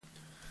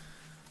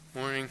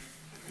Morning.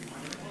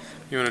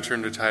 You want to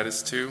turn to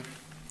Titus 2?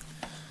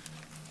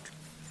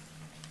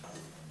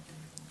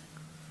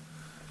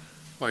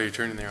 While you're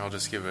turning there, I'll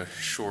just give a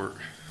short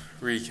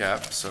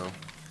recap. So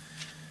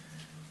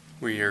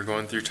we are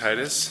going through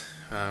Titus,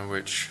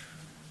 which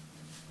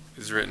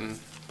is written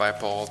by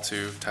Paul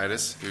to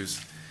Titus,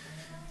 who's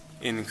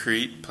in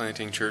Crete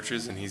planting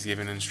churches, and he's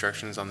giving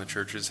instructions on the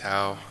churches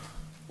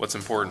what's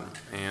important.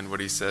 And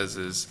what he says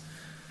is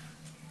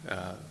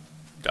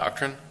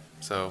doctrine,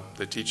 so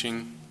the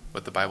teaching,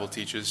 what the Bible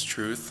teaches,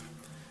 truth,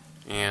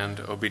 and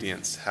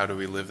obedience. How do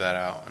we live that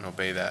out and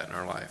obey that in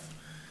our life?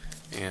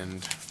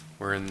 And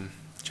we're in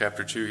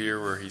chapter 2 here,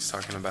 where he's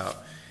talking about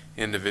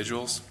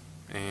individuals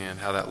and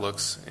how that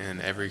looks in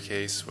every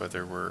case,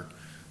 whether we're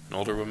an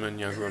older woman,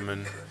 younger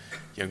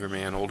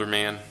man, older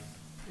man,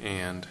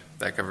 and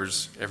that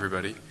covers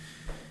everybody.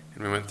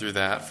 And we went through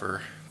that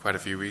for quite a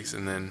few weeks,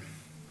 and then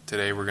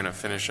today we're going to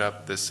finish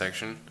up this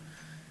section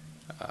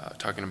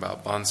talking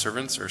about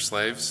bondservants or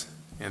slaves,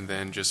 and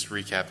then just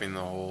recapping the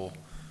whole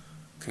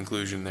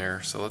conclusion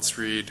there. So let's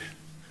read,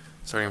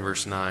 starting in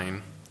verse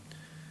 9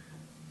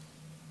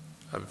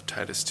 of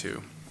Titus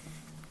 2.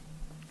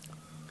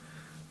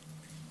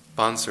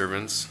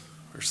 Bondservants,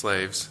 or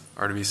slaves,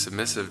 are to be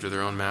submissive to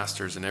their own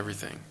masters in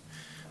everything.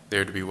 They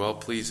are to be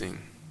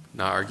well-pleasing,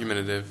 not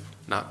argumentative,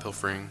 not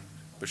pilfering,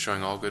 but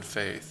showing all good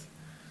faith,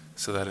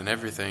 so that in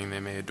everything they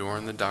may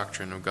adorn the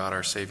doctrine of God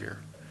our Savior.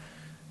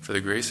 For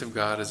the grace of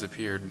God has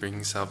appeared,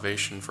 bringing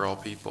salvation for all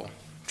people,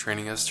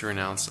 training us to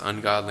renounce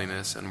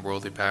ungodliness and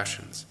worldly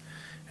passions,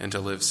 and to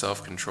live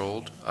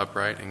self-controlled,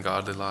 upright, and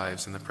godly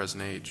lives in the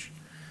present age,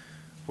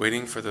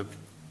 waiting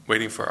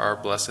for our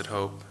blessed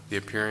hope, the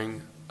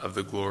appearing of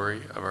the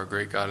glory of our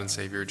great God and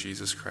Savior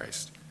Jesus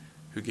Christ,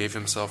 who gave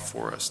himself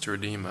for us to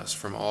redeem us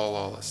from all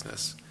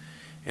lawlessness,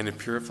 and to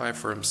purify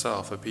for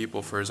himself a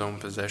people for his own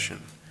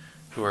possession,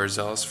 who are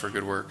zealous for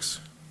good works.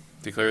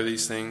 Declare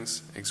these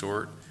things,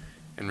 exhort,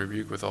 and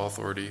rebuke with all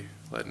authority.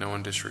 Let no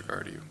one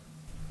disregard you.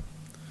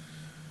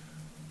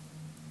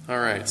 All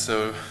right,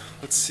 so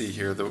let's see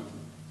here. The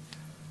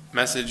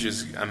message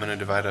is, I'm going to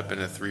divide up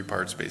into 3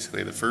 parts,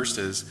 basically. The first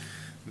is,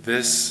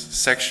 this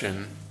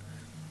section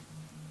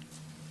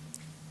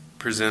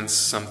presents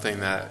something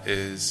that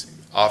is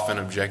often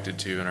objected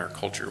to in our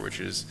culture, which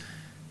is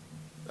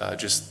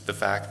just the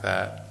fact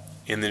that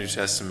in the New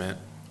Testament,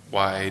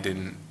 why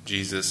didn't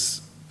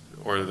Jesus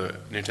or the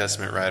New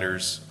Testament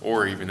writers,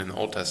 or even in the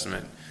Old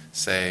Testament,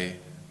 say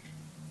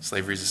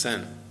slavery is a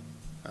sin?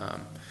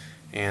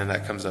 And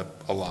that comes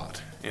up a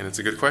lot. And it's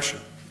a good question,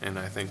 and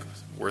I think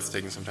worth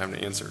taking some time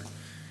to answer.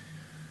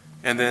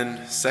 And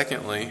then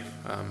secondly,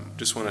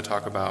 just want to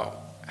talk about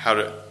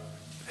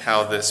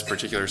how this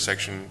particular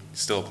section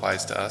still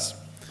applies to us,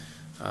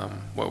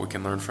 what we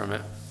can learn from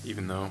it,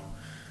 even though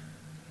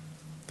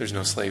there's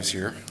no slaves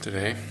here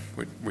today.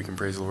 We can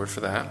praise the Lord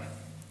for that.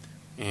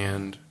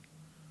 And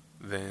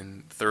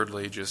then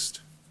thirdly,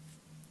 just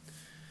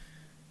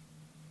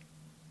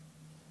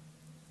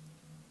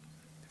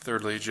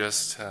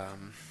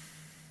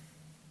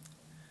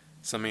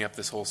summing up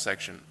this whole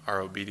section,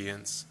 our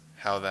obedience,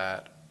 how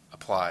that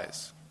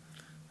applies.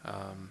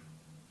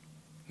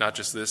 Not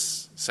just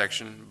this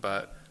section,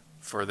 but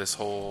for this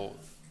whole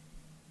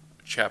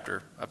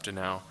chapter up to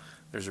now.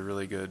 There's a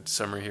really good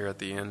summary here at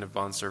the end of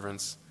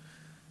bondservants,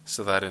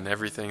 so that in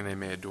everything they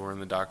may adorn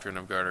the doctrine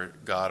of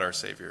God our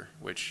Savior,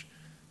 which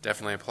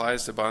definitely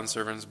applies to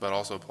bondservants, but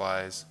also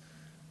applies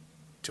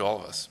to all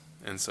of us.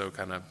 And so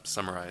kind of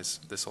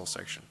summarize this whole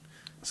section.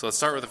 So let's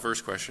start with the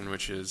first question,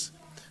 which is,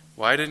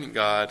 why didn't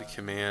God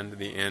command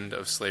the end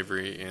of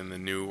slavery in the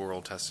New or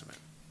Old Testament?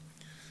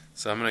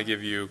 So I'm going to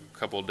give you a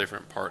couple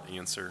different part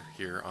answer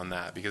here on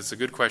that, because it's a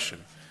good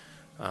question.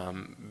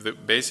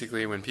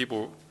 Basically, when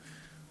people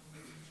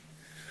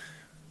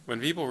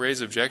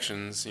raise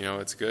objections,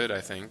 it's good, I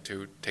think,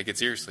 to take it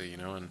seriously,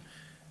 and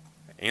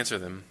answer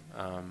them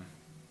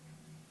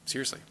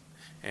seriously,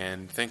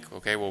 and think,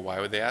 okay, well,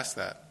 why would they ask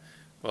that?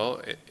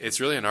 Well,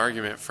 it's really an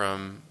argument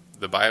from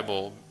the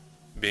Bible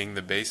being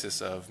the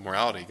basis of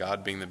morality,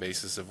 God being the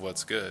basis of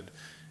what's good.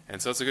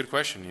 And so it's a good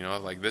question,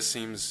 like, this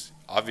seems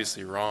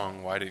obviously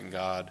wrong. Why didn't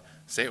God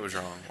say it was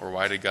wrong? Or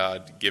why did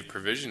God give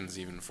provisions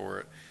even for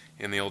it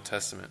in the Old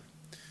Testament?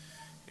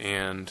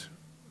 And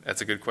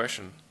that's a good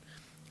question.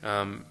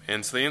 And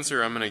so the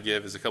answer I'm going to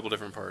give is a couple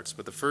different parts.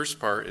 But the first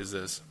part is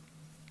this.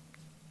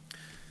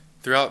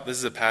 This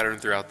is a pattern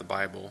throughout the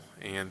Bible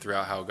and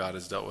throughout how God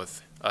has dealt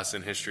with us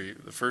in history.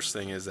 The first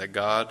thing is that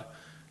God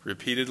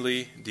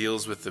repeatedly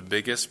deals with the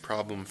biggest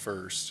problem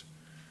first,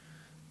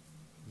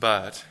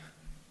 but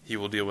he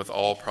will deal with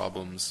all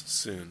problems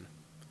soon.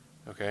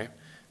 Okay?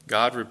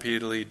 God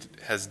repeatedly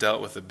has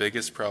dealt with the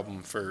biggest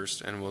problem first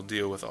and will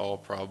deal with all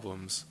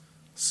problems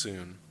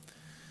soon.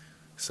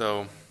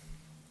 So,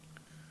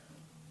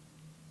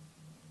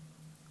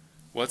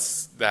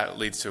 that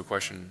leads to a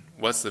question,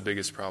 what's the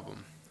biggest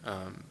problem?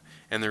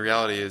 And the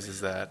reality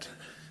is that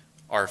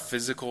our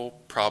physical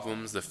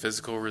problems, the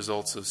physical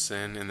results of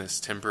sin in this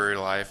temporary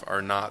life,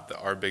 are not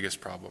our biggest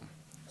problem.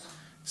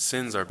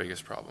 Sin's our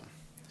biggest problem.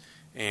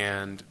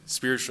 And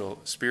spiritual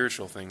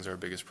things are our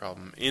biggest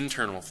problem.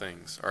 Internal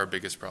things are our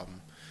biggest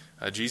problem.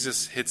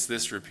 Jesus hits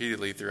this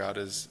repeatedly throughout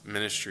his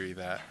ministry,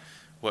 that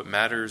what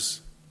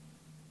matters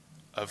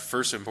of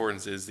first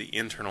importance is the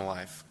internal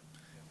life.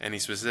 And he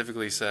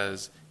specifically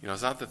says,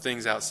 it's not the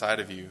things outside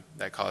of you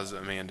that cause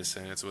a man to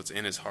sin. It's what's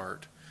in his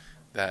heart.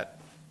 That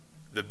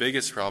the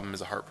biggest problem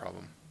is a heart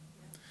problem.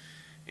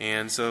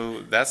 And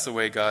so that's the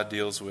way God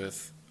deals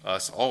with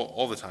us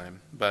all the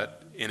time,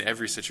 but in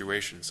every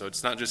situation. So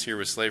it's not just here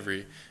with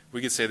slavery.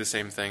 We could say the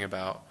same thing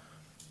about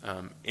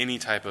any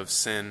type of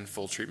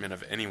sinful treatment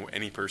of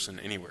any person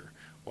anywhere.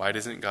 Why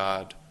doesn't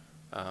God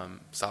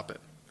stop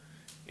it?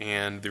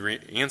 And the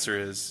answer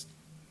is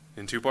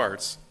in two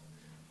parts.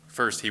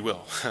 First, he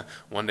will.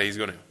 One day he's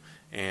going to.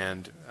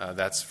 And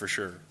that's for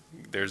sure.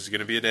 There's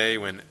going to be a day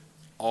when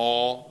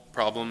all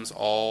problems,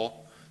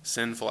 all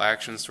sinful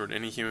actions toward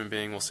any human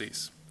being will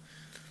cease.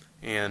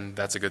 And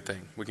that's a good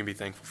thing. We can be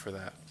thankful for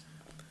that.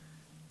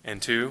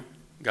 And two,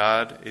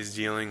 God is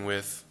dealing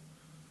with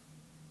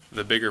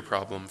the bigger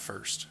problem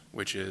first,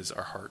 which is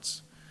our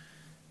hearts.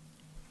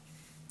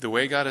 The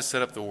way God has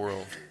set up the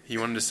world, he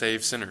wanted to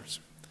save sinners.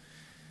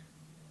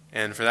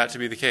 And for that to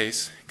be the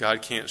case,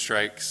 God can't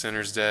strike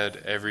sinners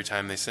dead every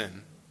time they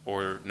sin,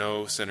 or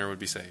no sinner would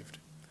be saved.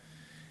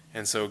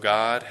 And so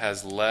God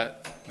has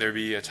let there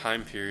be a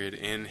time period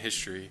in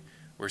history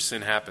where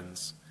sin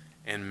happens,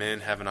 and men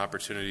have an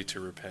opportunity to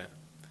repent.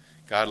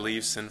 God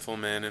leaves sinful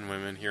men and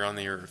women here on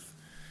the earth,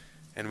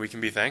 and we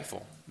can be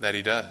thankful that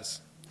he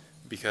does.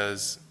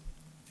 Because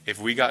if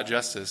we got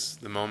justice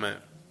the moment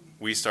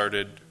we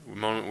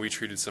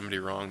treated somebody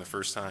wrong the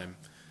first time,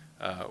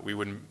 we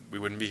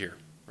wouldn't be here,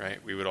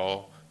 right? We would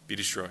all be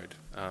destroyed,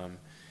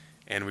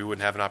 and we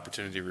wouldn't have an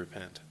opportunity to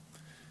repent.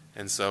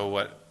 And so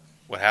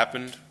what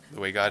happened, the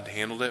way God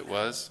handled it,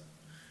 was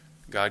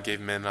God gave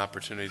men an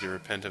opportunity to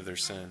repent of their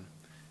sin.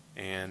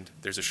 And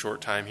there's a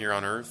short time here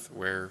on earth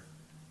where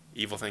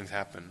evil things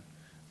happen,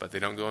 but they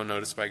don't go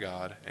unnoticed by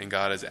God, and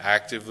God is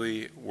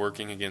actively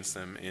working against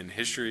them in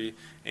history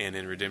and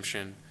in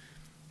redemption,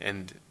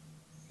 and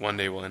one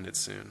day we'll end it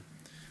soon.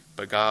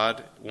 But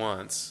God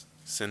wants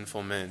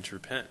sinful men to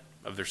repent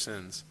of their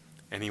sins,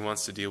 and he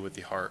wants to deal with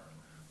the heart.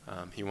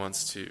 He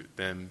wants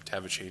them to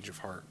have a change of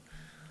heart.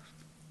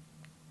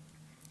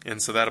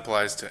 And so that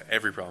applies to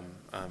every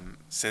problem.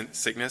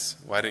 Sickness,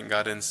 why didn't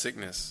God end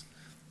sickness?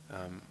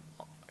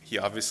 He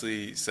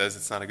obviously says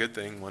it's not a good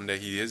thing. One day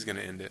he is going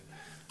to end it.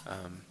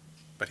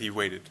 But he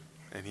waited,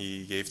 and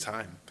he gave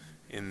time.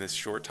 In this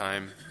short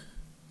time,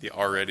 the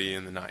already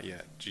and the not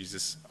yet.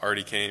 Jesus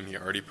already came. He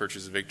already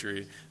purchased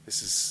victory.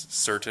 This is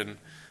certain.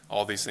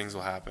 All these things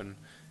will happen.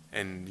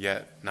 And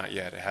yet, not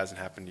yet. It hasn't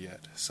happened yet.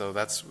 So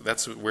that's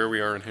where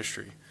we are in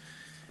history.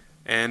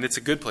 And it's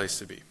a good place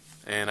to be.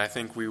 And I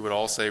think we would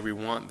all say we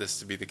want this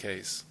to be the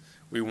case.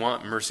 We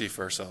want mercy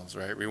for ourselves,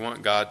 right? We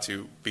want God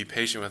to be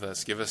patient with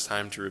us, give us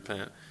time to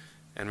repent.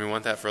 And we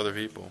want that for other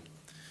people.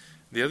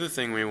 The other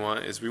thing we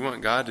want is we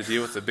want God to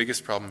deal with the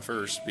biggest problem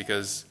first,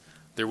 because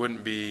there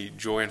wouldn't be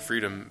joy and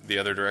freedom the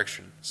other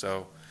direction.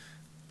 So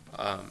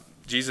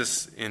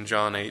Jesus in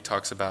John 8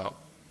 talks about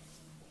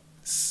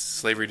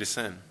slavery to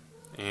sin.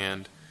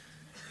 And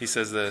he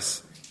says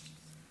this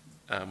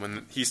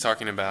when he's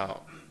talking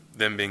about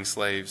them being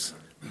slaves.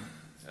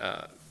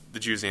 The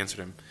Jews answered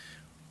him,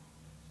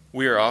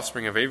 "We are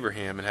offspring of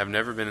Abraham and have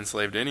never been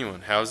enslaved to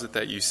anyone. How is it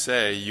that you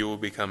say you will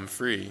become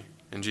free?"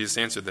 And Jesus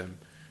answered them,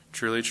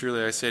 "Truly,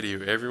 truly, I say to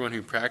you, everyone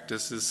who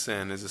practices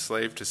sin is a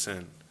slave to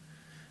sin.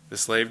 The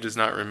slave does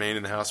not remain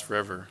in the house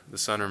forever. The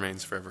son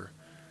remains forever.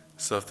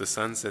 So if the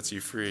son sets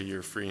you free,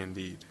 you're free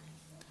indeed."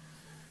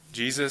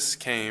 Jesus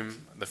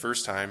came the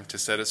first time to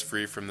set us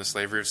free from the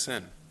slavery of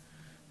sin.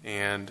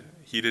 And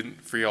he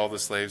didn't free all the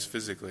slaves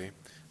physically,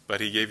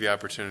 but he gave the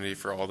opportunity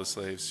for all the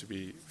slaves to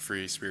be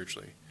free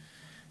spiritually.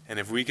 And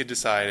if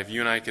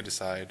you and I could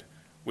decide,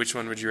 which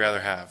one would you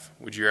rather have?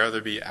 Would you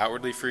rather be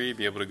outwardly free,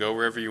 be able to go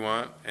wherever you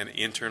want, and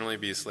internally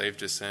be a slave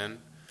to sin?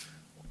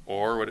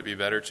 Or would it be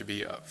better to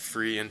be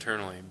free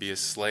internally, be a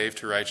slave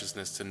to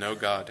righteousness, to know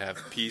God, to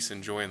have peace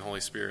and joy in the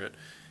Holy Spirit,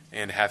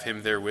 and have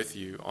him there with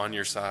you on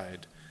your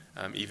side,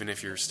 even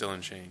if you're still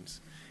in chains?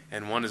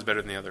 And one is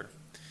better than the other.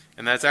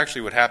 And that's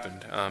actually what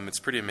happened. It's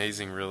pretty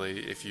amazing,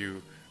 really, if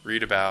you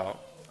read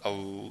about a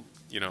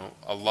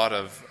lot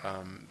of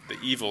the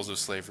evils of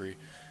slavery.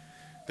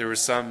 There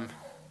was some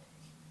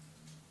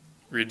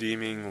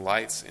redeeming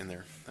lights in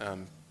there.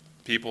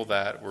 People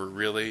that were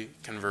really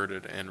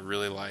converted and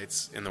really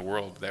lights in the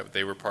world, that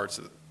they were part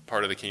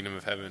of the kingdom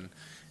of heaven.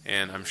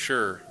 And I'm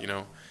sure,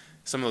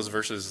 some of those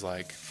verses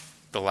like,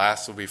 the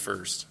last will be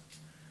first.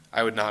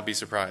 I would not be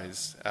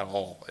surprised at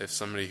all if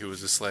somebody who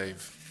was a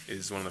slave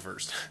is one of the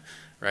first,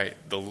 right?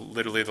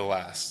 Literally the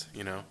last,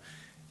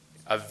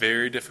 A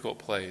very difficult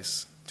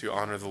place to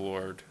honor the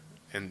Lord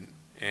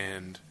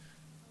and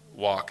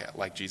walk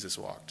like Jesus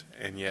walked.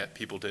 And yet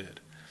people did.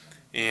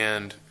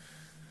 And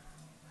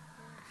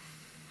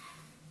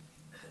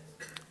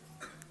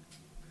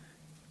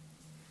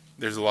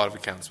there's a lot of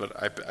accounts, but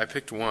I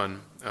picked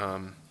one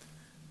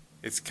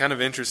it's kind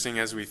of interesting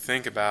as we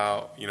think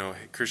about,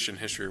 Christian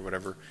history or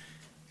whatever.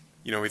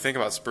 We think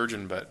about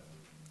Spurgeon, but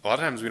a lot of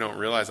times we don't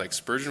realize, like,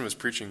 Spurgeon was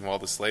preaching while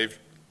the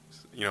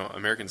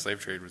American slave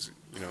trade was,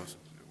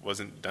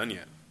 wasn't done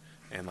yet.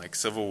 And, like,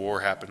 Civil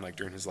War happened, like,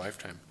 during his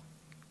lifetime.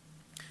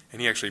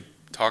 And he actually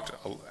talked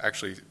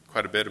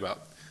quite a bit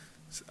about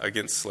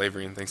against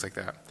slavery and things like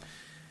that.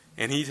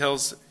 And he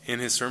tells in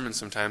his sermons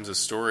sometimes a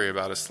story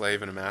about a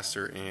slave and a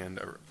master, and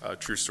a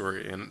true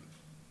story. And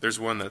there's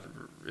one that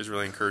is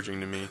really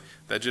encouraging to me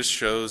that just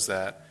shows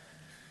that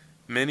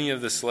many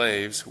of the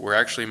slaves were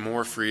actually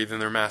more free than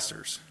their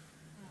masters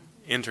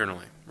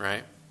internally,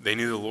 right? They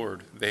knew the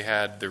Lord. They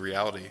had the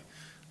reality.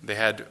 They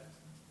had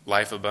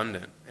life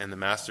abundant, and the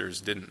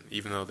masters didn't,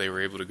 even though they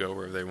were able to go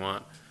wherever they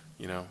want,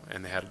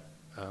 and they had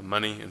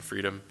money and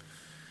freedom.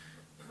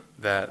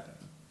 That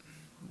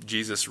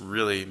Jesus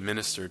really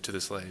ministered to the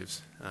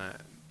slaves.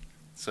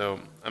 So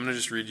I'm going to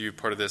just read you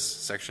part of this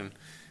section.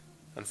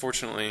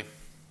 Unfortunately,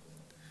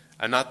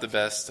 I'm not the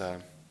best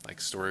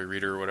story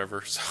reader or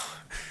whatever, so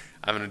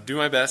I'm going to do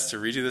my best to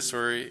read you the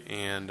story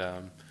and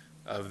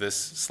of this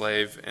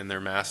slave and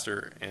their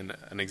master and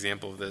an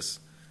example of this.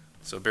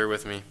 So bear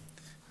with me.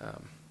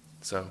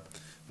 So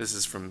this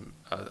is from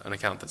an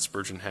account that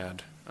Spurgeon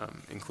had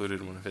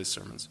included in one of his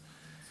sermons.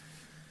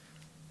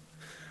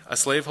 A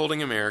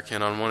slaveholding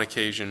American on one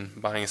occasion,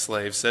 buying a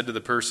slave, said to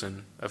the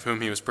person of whom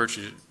he was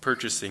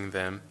purchasing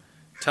them,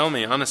 "Tell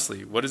me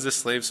honestly, what is this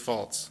slave's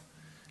faults?"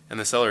 And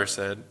the seller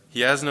said,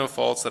 "He has no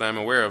faults that I am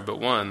aware of, but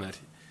one,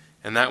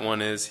 and that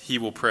one is, he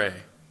will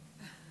pray."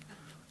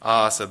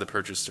 "Ah," said the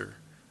purchaser,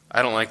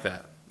 "I don't like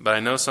that, but I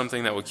know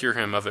something that will cure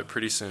him of it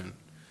pretty soon."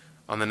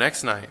 On the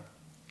next night,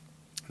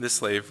 this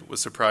slave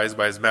was surprised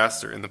by his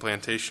master in the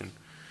plantation,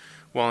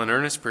 while in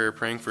earnest prayer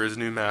praying for his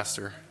new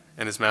master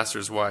and his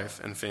master's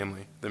wife and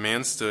family. The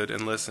man stood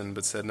and listened,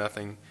 but said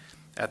nothing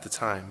at the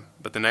time.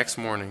 But the next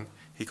morning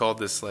he called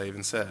this slave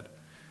and said,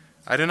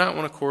 "I do not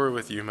want to quarrel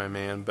with you, my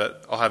man,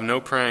 but I'll have no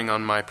praying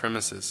on my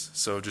premises,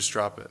 so just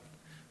drop it."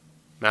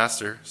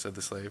 "Master," said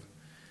the slave,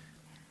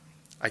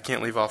 "I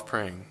can't leave off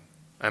praying.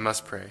 I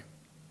must pray."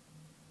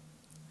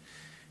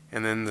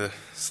 And then the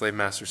slave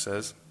master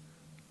says,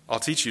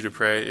 "I'll teach you to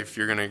pray if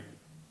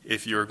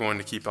you are going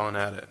to keep on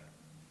at it."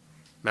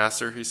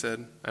 "Master," he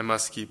said, "I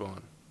must keep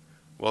on."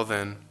 "Well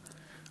then,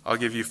 I'll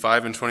give you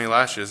 25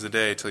 lashes a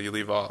day till you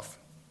leave off."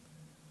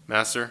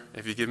 "Master,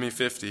 if you give me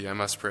 50, I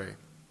must pray."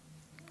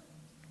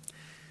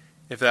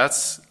 "If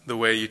that's the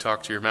way you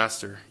talk to your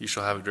master, you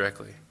shall have it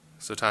directly."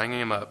 So tying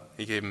him up,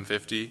 he gave him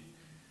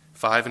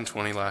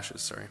 25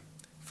 lashes,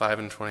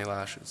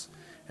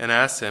 and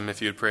asked him if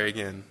he would pray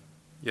again.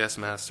 "Yes,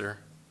 master,"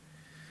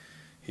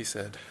 he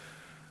said,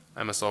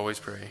 "I must always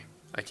pray.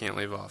 I can't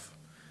leave off."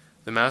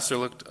 The master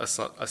looked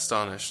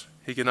astonished.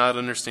 He could not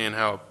understand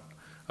how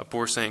a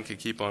poor saint could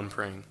keep on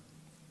praying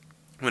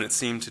when it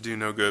seemed to do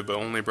no good but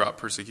only brought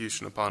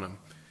persecution upon him.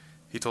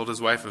 He told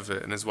his wife of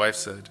it, and his wife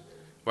said,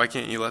 "Why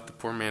can't you let the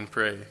poor man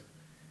pray?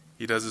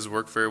 He does his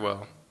work very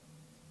well.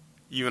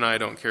 You and I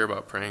don't care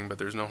about praying, but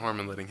there's no harm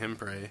in letting him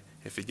pray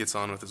if he gets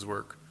on with his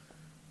work."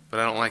 "But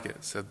I don't like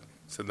it," said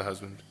the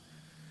husband.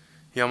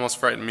 "He almost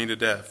frightened me to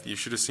death. You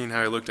should have seen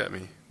how he looked at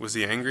me." "Was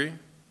he angry?"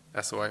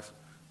 asked the wife.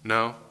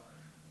 "No,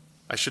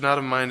 I should not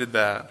have minded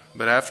that,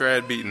 but after I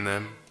had beaten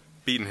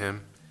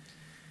him,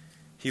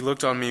 he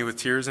looked on me with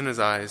tears in his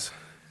eyes,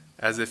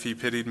 as if he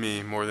pitied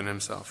me more than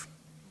himself."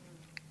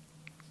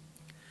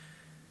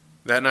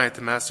 That night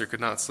the master could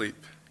not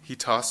sleep. He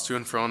tossed to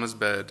and fro on his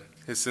bed.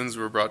 His sins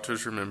were brought to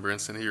his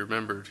remembrance, and he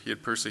remembered he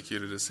had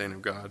persecuted a saint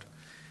of God.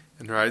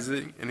 And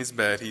rising in his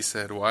bed, he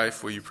said,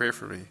 "Wife, will you pray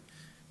for me?"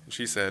 And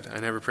she said, "I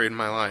never prayed in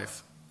my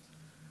life."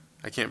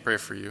 "I can't pray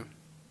for you."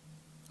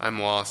 "I'm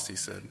lost," he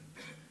said.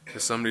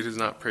 "If somebody does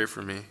not pray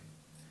for me,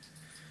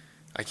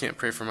 I can't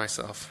pray for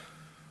myself.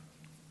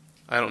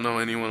 I don't know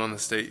anyone on the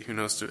state who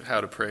knows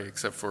how to pray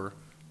except for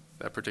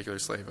that particular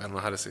slave." I don't know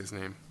how to say his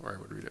name, or I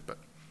would read it, but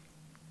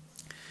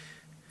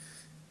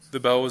the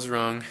bell was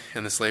rung,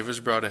 and the slave was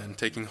brought in.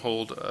 Taking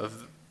hold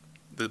of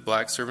the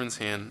black servant's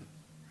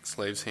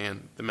slave's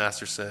hand, the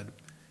master said,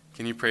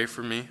 "Can you pray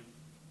for me?"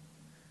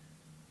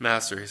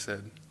 "Master," he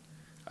said,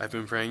 "I've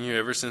been praying you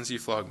ever since you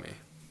flogged me."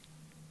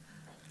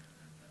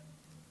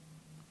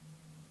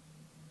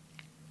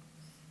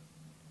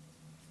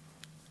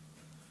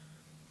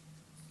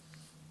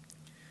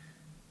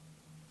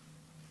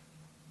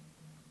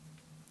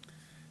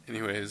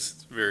 Anyways,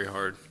 it's very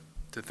hard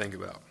to think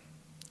about.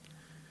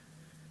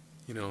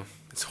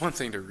 It's one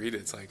thing to read it.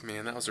 It's like,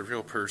 man, that was a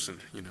real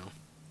person,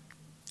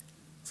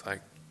 It's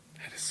like,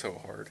 that is so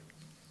hard.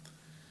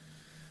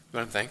 But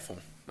I'm thankful.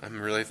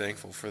 I'm really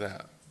thankful for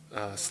that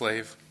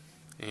slave,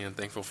 and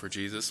thankful for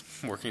Jesus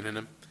working in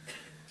him.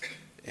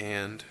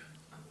 And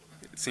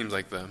it seems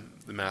like the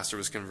master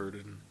was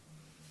converted.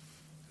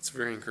 It's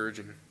very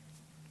encouraging.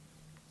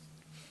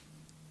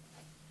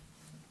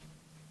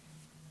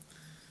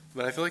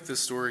 But I feel like this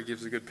story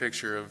gives a good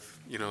picture of,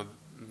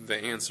 the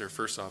answer.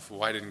 First off,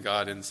 why didn't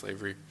God end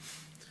slavery?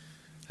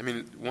 I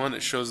mean, one,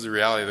 it shows the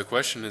reality. The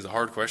question is a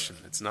hard question.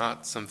 It's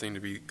not something to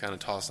be kind of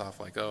tossed off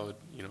like, oh,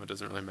 it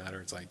doesn't really matter.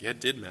 It's like, yeah,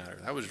 it did matter.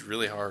 That was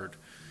really hard.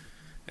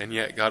 And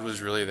yet God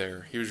was really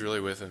there. He was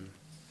really with him,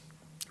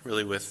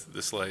 really with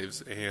the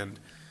slaves, and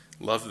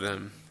loved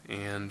them,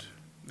 and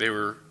they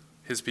were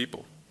his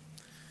people.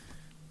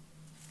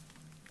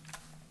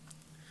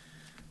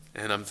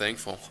 And I'm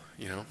thankful,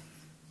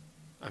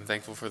 I'm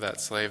thankful for that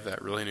slave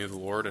that really knew the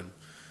Lord, and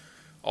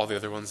all the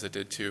other ones that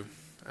did too,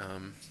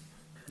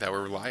 that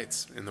were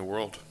lights in the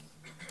world.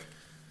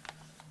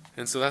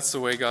 And so that's the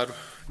way God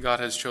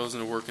has chosen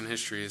to work in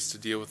history, is to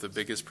deal with the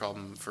biggest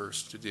problem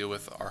first, to deal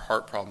with our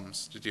heart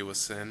problems, to deal with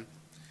sin,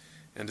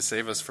 and to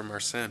save us from our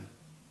sin.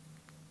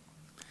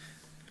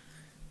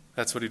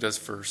 That's what he does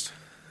first.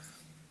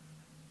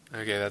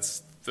 Okay,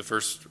 that's the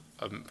first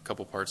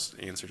couple parts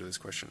answer to this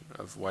question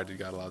of why did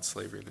God allow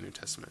slavery in the New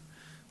Testament.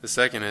 The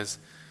second is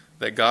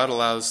that God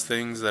allows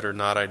things that are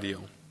not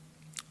ideal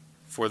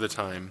for the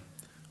time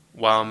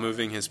while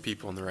moving his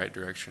people in the right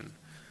direction.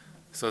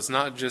 So it's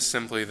not just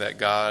simply that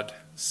God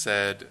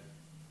said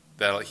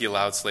that he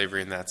allowed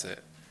slavery and that's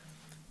it.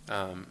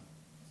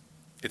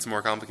 It's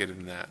more complicated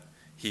than that.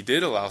 He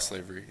did allow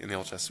slavery in the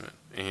Old Testament,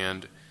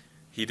 and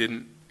he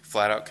didn't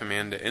flat out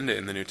command to end it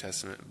in the New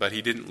Testament, but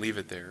he didn't leave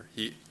it there.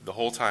 The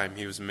whole time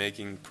he was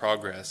making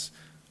progress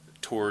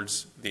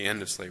towards the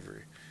end of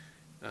slavery.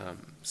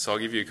 So I'll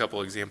give you a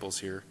couple examples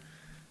here.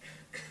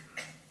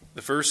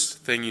 The first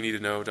thing you need to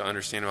know to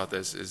understand about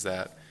this is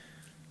that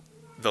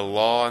the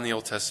law in the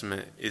Old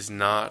Testament is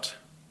not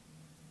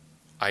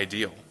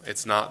ideal.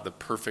 It's not the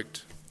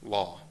perfect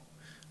law.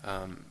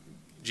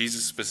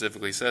 Jesus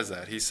specifically says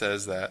that. He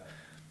says that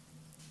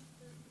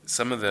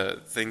some of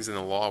the things in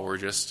the law were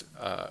just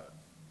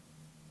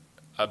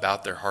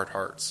about their hard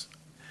hearts.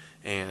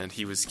 And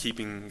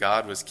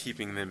God was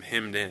keeping them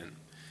hemmed in.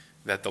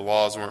 That the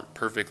laws weren't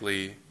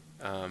perfectly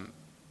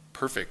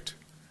perfect.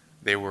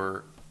 They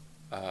were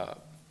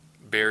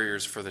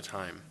barriers for the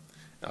time.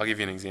 I'll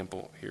give you an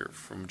example here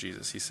from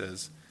Jesus. He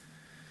says,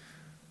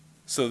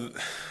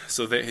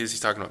 he's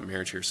talking about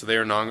marriage here. So they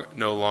are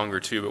no longer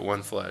two, but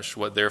one flesh.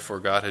 What therefore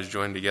God has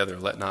joined together,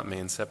 let not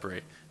man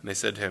separate. And they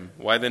said to him,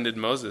 why then did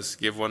Moses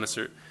give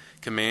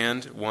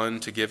command one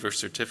to give a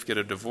certificate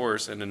of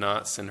divorce and to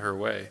not send her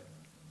away,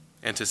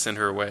 and to send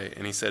her away?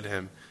 And he said to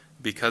him,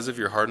 because of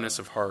your hardness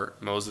of heart,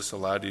 Moses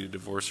allowed you to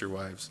divorce your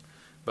wives,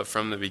 but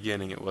from the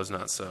beginning it was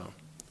not so.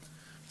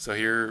 So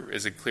here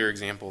is a clear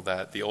example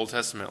that the Old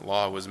Testament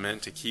law was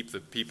meant to keep the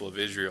people of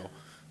Israel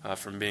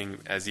from being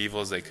as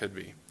evil as they could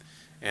be.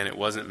 And it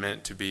wasn't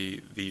meant to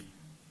be the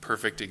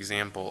perfect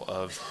example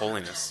of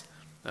holiness.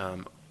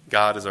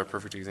 God is our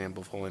perfect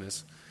example of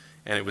holiness.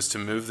 And it was to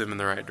move them in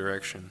the right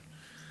direction.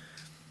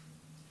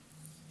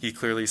 He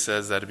clearly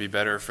says that it'd be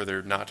better for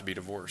there not to be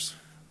divorce.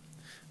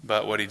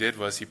 But what he did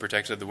was he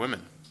protected the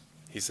women.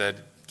 He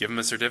said, give them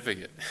a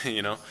certificate,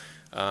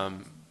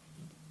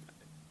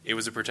 It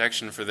was a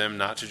protection for them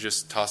not to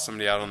just toss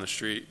somebody out on the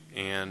street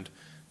and,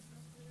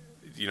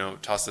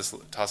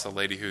 toss a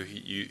lady who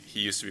he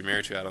used to be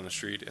married to out on the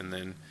street, and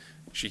then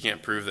she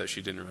can't prove that she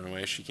didn't run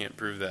away. She can't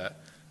prove that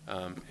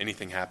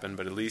anything happened.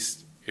 But at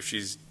least if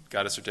she's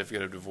got a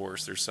certificate of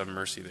divorce, there's some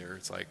mercy there.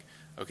 It's like,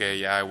 okay,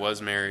 yeah, I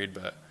was married,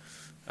 but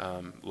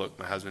look,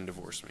 my husband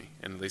divorced me,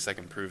 and at least I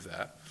can prove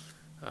that.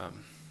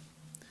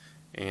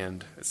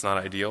 And it's not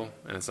ideal,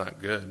 and it's not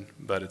good,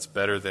 but it's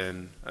better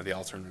than the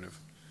alternative.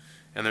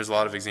 And there's a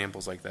lot of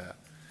examples like that.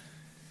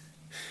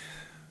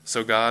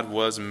 So God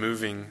was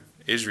moving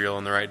Israel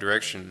in the right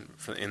direction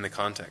in the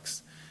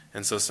context.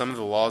 And so some of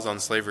the laws on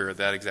slavery are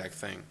that exact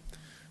thing.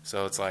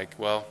 So it's like,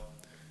 well,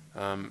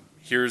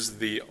 here's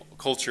the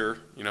culture,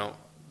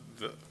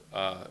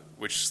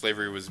 which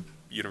slavery was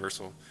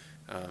universal.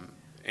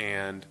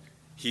 And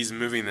he's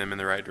moving them in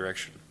the right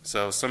direction.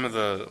 So some of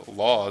the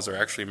laws are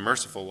actually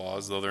merciful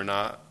laws, though they're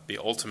not the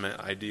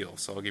ultimate ideal.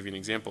 So I'll give you an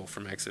example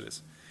from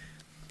Exodus.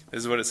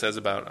 This is what it says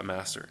about a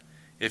master.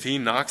 If he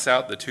knocks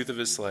out the tooth of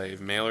his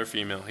slave, male or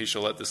female, he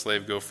shall let the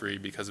slave go free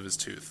because of his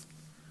tooth.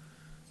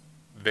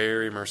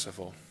 Very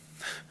merciful.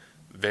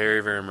 Very,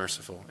 very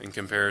merciful in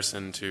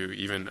comparison to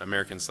even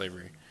American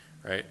slavery,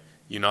 right?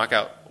 You knock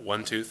out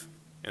one tooth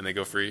and they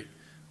go free.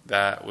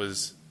 That would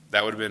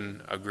have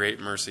been a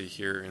great mercy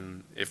here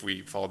if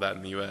we followed that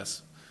in the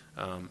U.S.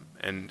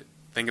 And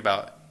think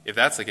about if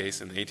that's the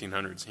case in the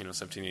 1800s,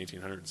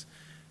 1800s,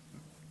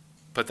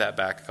 put that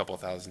back a couple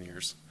of thousand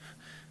years.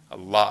 A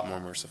lot more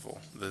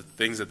merciful. The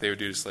things that they would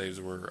do to slaves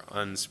were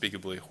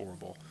unspeakably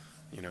horrible.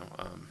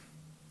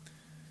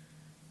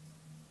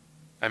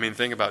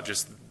 Think about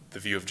just the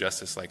view of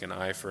justice, like an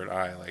eye for an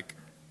eye. Like,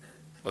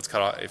 let's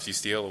cut off. If you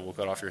steal, we'll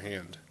cut off your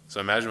hand. So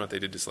imagine what they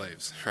did to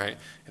slaves, right?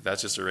 If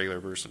that's just a regular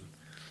person.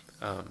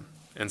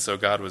 And so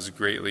God was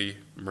greatly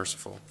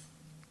merciful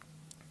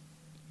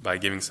by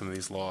giving some of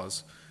these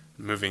laws,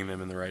 moving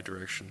them in the right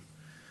direction.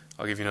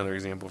 I'll give you another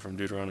example from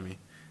Deuteronomy.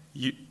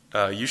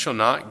 You shall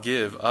not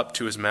give up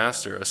to his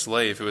master a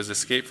slave who has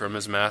escaped from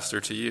his master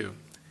to you.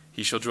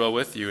 He shall dwell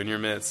with you in your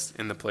midst,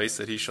 in the place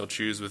that he shall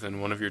choose within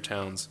one of your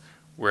towns,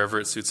 wherever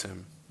it suits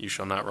him. You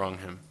shall not wrong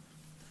him.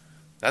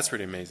 That's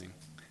pretty amazing.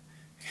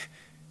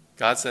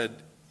 God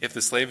said, if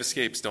the slave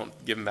escapes,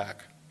 don't give him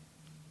back.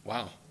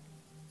 Wow.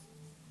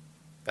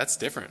 That's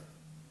different.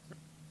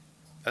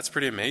 That's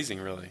pretty amazing,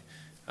 really.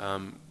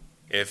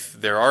 If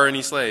there are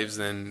any slaves,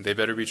 then they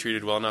better be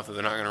treated well enough that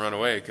they're not going to run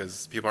away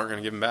because people aren't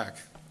going to give them back.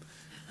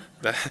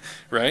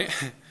 Right?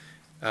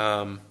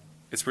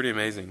 It's pretty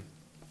amazing.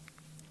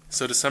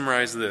 So to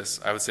summarize this,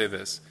 I would say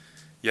this.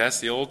 Yes,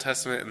 the Old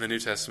Testament and the New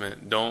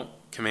Testament don't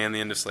command the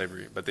end of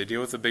slavery, but they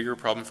deal with the bigger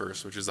problem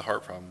first, which is the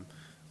heart problem.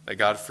 That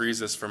God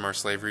frees us from our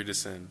slavery to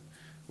sin,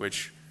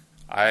 which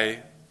I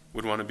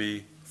would want to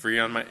be free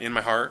in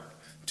my heart,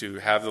 to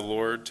have the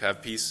Lord, to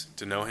have peace,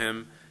 to know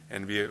him,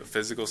 and be a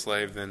physical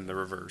slave than the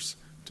reverse.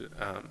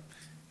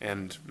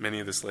 And many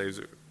of the slaves,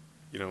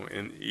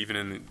 even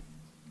in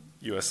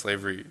U.S.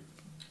 slavery,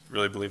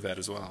 really believe that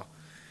as well.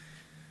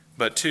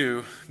 But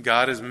two,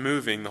 God is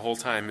moving the whole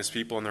time his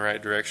people in the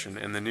right direction.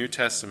 And the New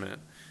Testament,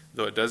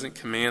 though it doesn't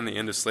command the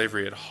end of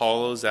slavery, it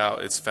hollows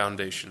out its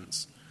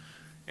foundations.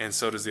 And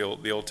so does the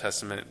Old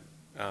Testament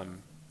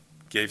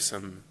gave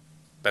some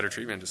better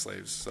treatment to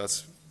slaves. So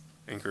that's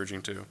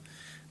encouraging too.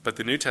 But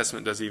the New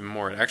Testament does even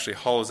more. It actually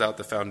hollows out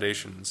the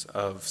foundations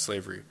of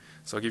slavery.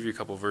 So I'll give you a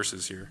couple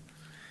verses here.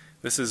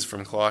 This is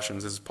from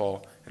Colossians. This is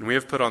Paul. And we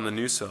have put on the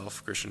new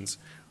self, Christians,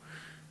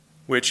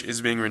 which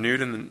is being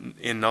renewed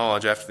in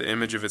knowledge after the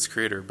image of its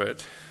creator.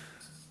 But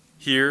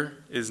here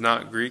is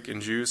not Greek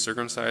and Jew,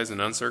 circumcised and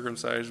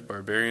uncircumcised,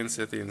 barbarian,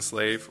 Scythian,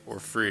 slave, or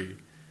free,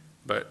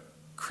 but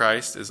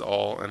Christ is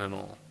all and in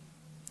all.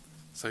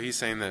 So he's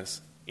saying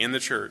this. In the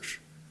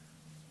church,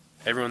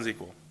 everyone's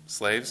equal.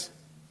 Slaves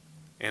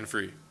and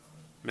free.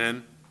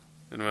 Men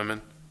and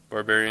women,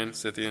 barbarian,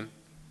 Scythian,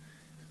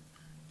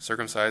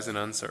 circumcised and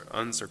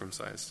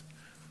uncircumcised.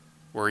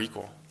 We're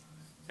equal.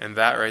 And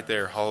that right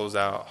there hollowed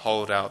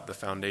out the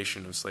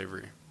foundation of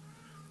slavery.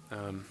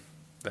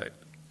 That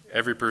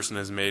every person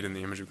is made in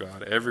the image of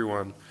God.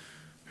 Everyone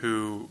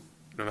who,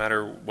 no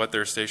matter what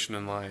their station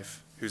in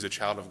life, who's a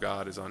child of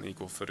God is on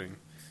equal footing.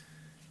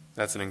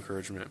 That's an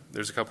encouragement.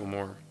 There's a couple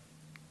more.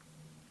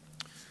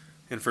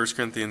 In 1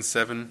 Corinthians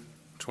 7,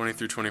 20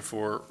 through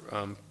 24,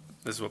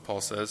 this is what Paul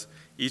says.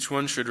 Each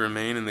one should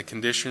remain in the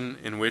condition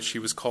in which he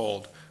was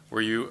called.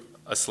 Were you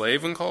a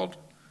slave when called?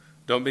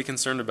 Don't be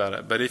concerned about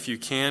it. But if you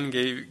can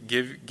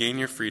gain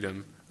your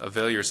freedom,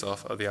 avail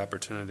yourself of the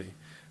opportunity.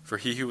 For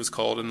he who was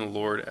called in the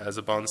Lord as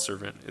a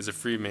bondservant is a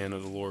free man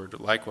of the Lord.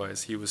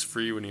 Likewise, he was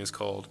free when he was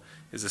called,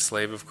 is a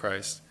slave of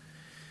Christ.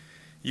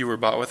 You were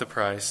bought with a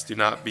price. Do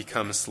not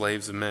become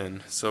slaves of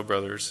men. So,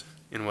 brothers,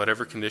 in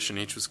whatever condition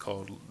each was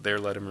called, there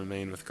let him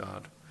remain with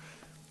God.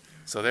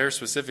 So there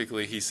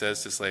specifically he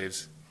says to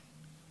slaves,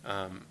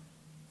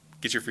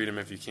 get your freedom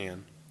if you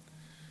can.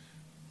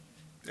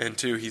 And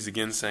two, he's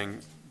again saying,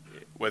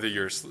 whether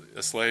you're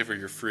a slave or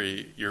you're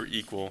free, you're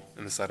equal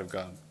in the sight of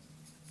God.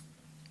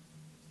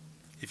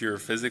 If you're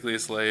physically a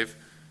slave,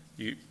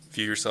 you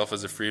view yourself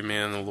as a free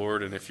man in the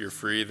Lord, and if you're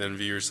free, then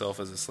view yourself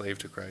as a slave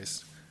to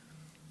Christ.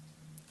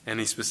 And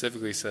he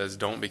specifically says,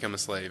 don't become a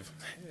slave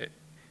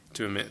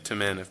to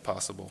men if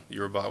possible.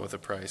 You were bought with a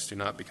price. Do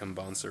not become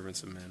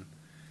bondservants of men.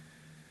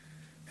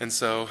 And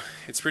so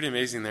it's pretty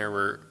amazing there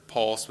where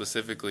Paul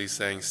specifically is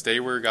saying, stay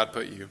where God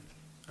put you,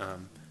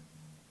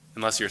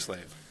 unless you're a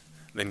slave,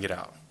 then get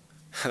out.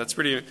 That's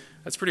pretty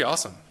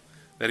awesome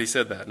that he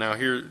said that. Now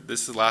here,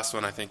 this is the last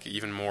one I think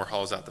even more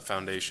hollows out the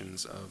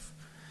foundations of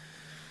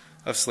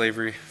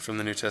slavery from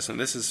the New Testament.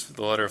 This is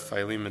the letter of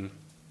Philemon.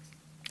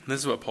 This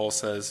is what Paul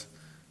says.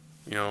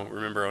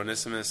 Remember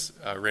Onesimus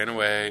ran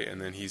away, and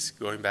then he's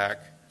going back.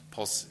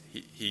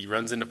 He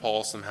runs into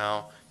Paul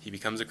somehow. He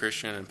becomes a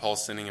Christian, and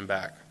Paul's sending him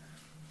back.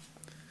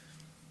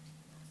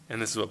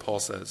 And this is what Paul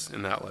says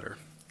in that letter.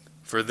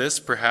 For this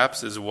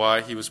perhaps is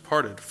why he was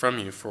parted from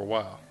you for a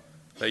while,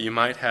 that you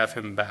might have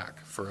him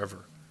back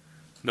forever.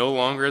 No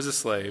longer as a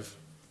slave,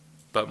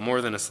 but more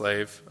than a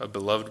slave, a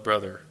beloved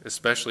brother,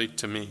 especially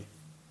to me.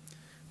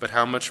 But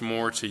how much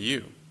more to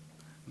you,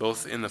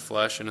 both in the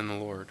flesh and in the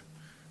Lord.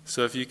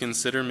 So if you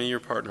consider me your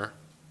partner,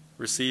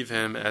 receive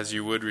him as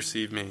you would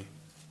receive me.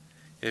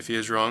 If he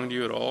has wronged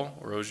you at all,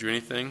 or owes you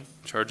anything,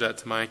 charge that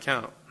to my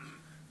account.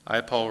 I,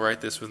 Paul,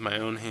 write this with my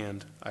own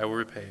hand. I will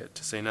repay it,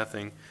 to say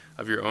nothing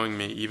of your owing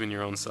me, even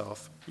your own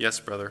self. Yes,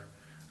 brother,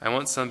 I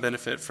want some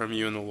benefit from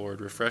you in the Lord.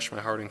 Refresh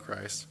my heart in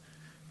Christ.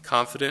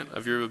 Confident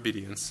of your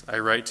obedience, I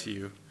write to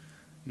you,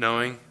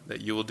 knowing that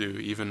you will do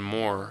even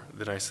more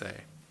than I say.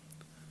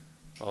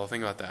 Well,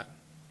 think about that.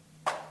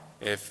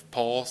 If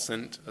Paul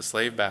sent a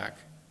slave back,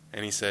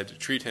 and he said,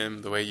 treat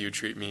him the way you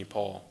treat me,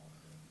 Paul,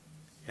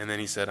 and then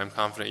he said, I'm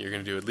confident you're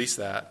going to do at least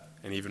that,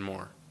 and even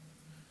more.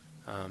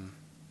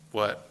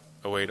 What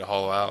a way to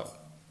hollow out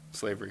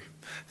slavery.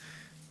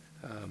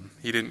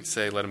 He didn't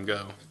say let him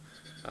go.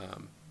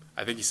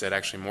 I think he said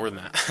actually more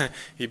than that.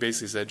 He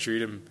basically said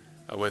treat him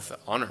with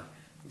honor,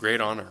 great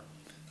honor.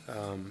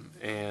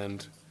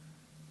 And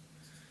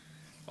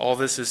all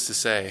this is to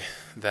say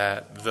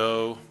that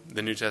though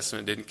the New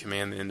Testament didn't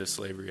command the end of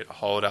slavery, it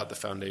hollowed out the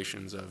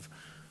foundations of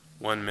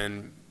one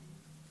man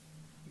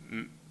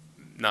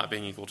not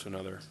being equal to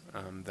another,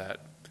 that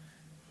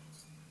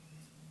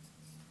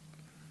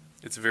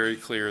it's very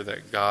clear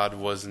that God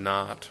was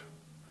not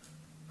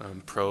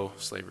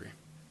pro-slavery.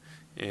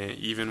 And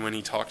even when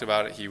he talked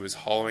about it, he was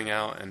hollowing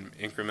out and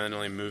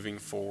incrementally moving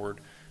forward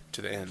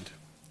to the end.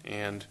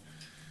 And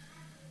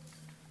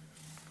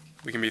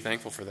we can be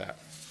thankful for that.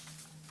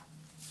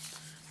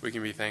 We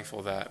can be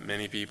thankful that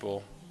many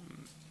people,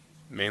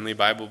 mainly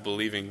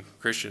Bible-believing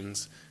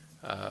Christians,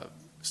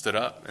 stood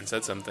up and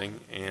said something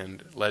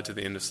and led to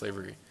the end of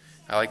slavery.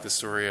 I like the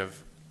story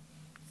of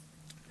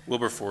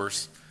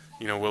Wilberforce.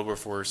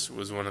 Wilberforce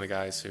was one of the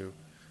guys who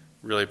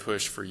really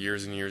pushed for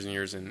years and years and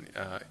years in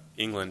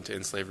England to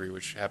end slavery,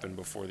 which happened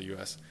before the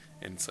U.S.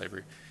 ended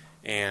slavery.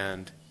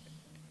 And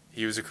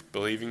he was a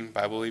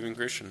Bible-believing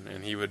Christian,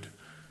 and he would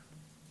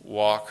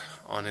walk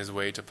on his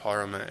way to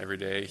Parliament every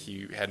day.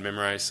 He had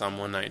memorized Psalm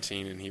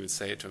 119, and he would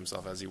say it to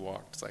himself as he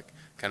walked. It's like,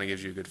 kind of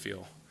gives you a good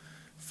feel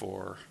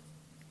for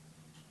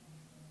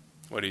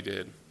what he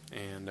did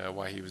and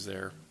why he was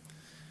there.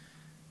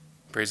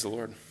 Praise the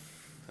Lord.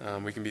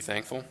 We can be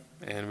thankful,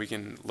 and we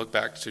can look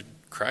back to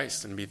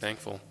Christ and be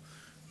thankful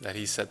that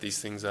he set these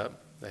things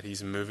up, that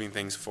he's moving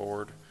things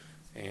forward,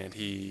 and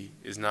he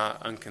is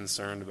not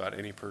unconcerned about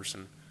any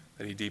person,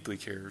 that he deeply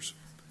cares.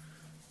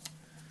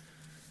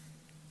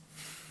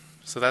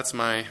 So that's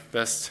my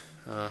best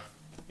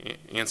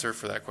answer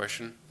for that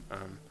question.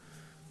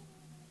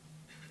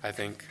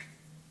 I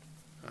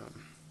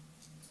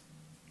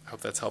hope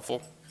that's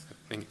helpful. I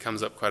think it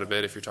comes up quite a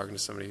bit if you're talking to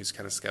somebody who's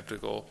kind of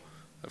skeptical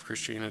of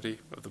Christianity,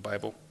 of the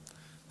Bible.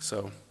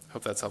 So I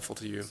hope that's helpful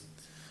to you.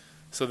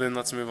 So then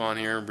let's move on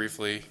here and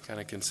briefly kind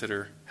of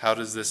consider, how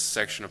does this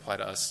section apply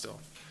to us still?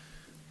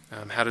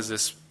 How does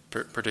this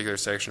particular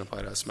section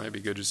apply to us? It might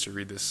be good just to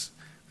read this.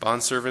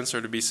 Bondservants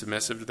are to be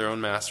submissive to their own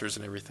masters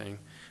in everything.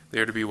 They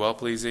are to be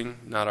well-pleasing,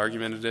 not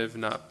argumentative,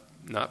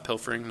 not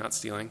pilfering, not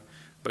stealing,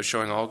 but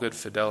showing all good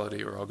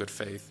fidelity or all good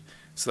faith,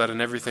 so that in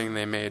everything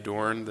they may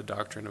adorn the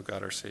doctrine of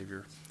God our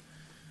Savior.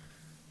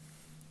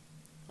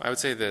 I would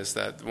say this,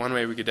 that one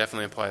way we could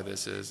definitely apply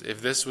this is,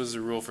 if this was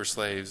the rule for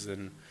slaves,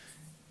 then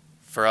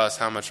for us,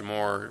 how much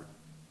more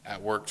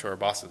at work to our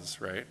bosses,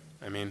 right?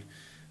 I mean,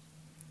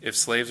 if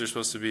slaves are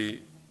supposed to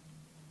be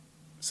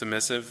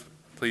submissive,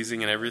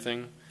 pleasing in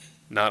everything,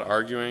 not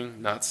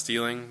arguing, not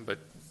stealing, but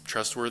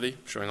trustworthy,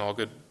 showing all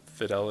good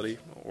fidelity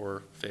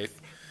or faith,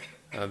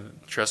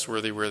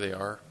 trustworthy where they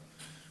are,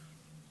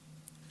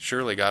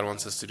 surely God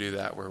wants us to do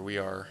that where we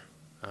are,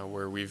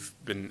 where we've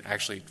been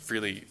actually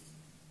freely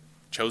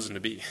chosen to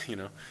be,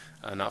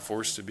 not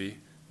forced to be,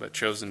 but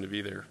chosen to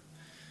be there.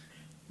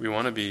 We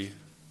want to be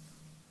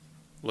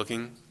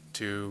looking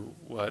to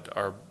what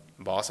our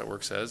boss at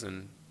work says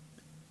and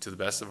to the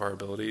best of our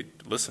ability,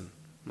 listen,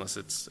 unless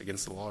it's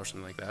against the law or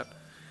something like that,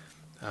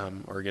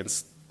 or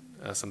against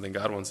something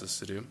God wants us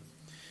to do.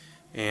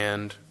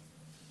 And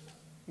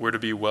we're to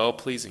be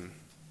well-pleasing.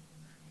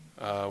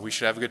 We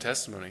should have a good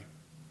testimony.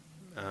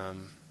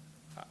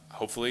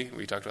 Hopefully,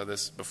 we talked about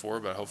this before,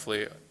 but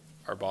hopefully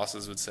our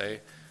bosses would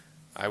say,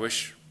 I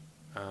wish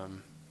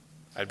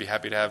I'd be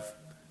happy to have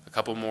a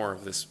couple more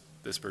of this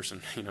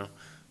person,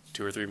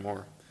 2 or 3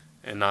 more,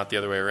 and not the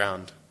other way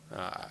around.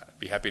 I'd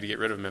be happy to get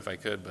rid of them if I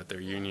could, but they're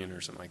union or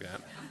something like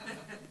that.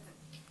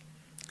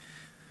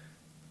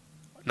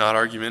 Not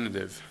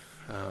argumentative.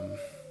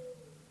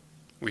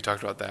 We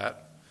talked about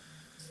that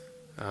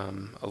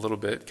a little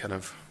bit, kind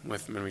of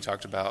when we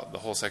talked about the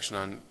whole section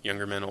on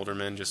younger men, older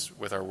men. Just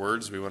with our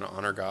words, we want to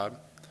honor God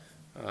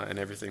in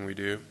everything we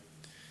do,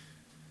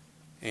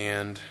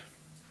 and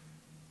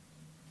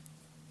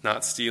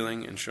not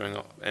stealing and showing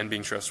and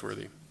being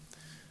trustworthy.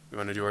 We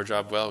want to do our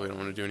job well. We don't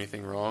want to do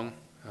anything wrong.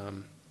 We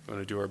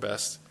want to do our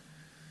best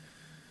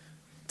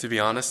to be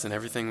honest in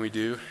everything we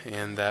do,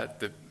 and that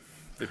the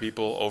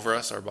people over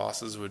us, our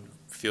bosses, would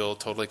feel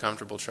totally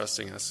comfortable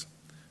trusting us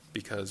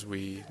because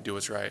we do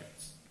what's right.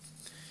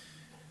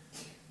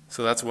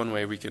 So that's one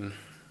way we can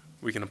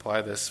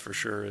apply this for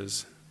sure,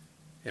 is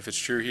if it's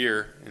true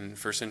here in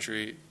first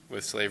century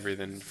with slavery,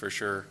 then for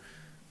sure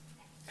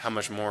how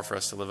much more for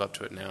us to live up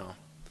to it now,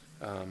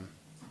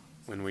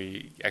 when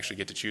we actually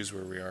get to choose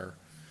where we are.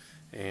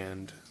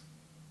 And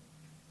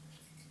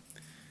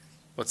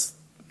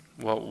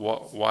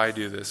why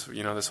do this?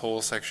 This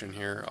whole section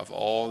here of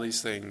all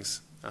these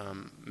things,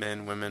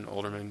 men, women,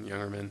 older men,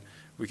 younger men,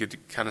 we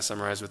could kind of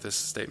summarize with this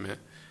statement,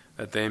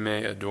 that they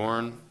may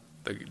adorn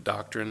the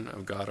doctrine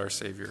of God our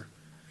Savior.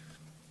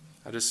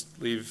 I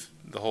just leave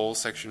the whole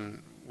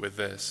section with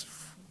this.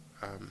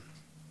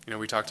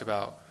 We talked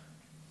about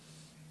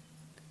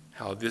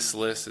how this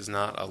list is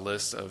not a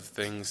list of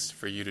things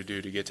for you to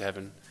do to get to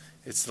heaven.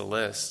 It's the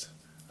list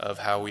of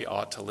how we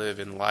ought to live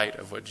in light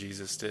of what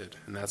Jesus did.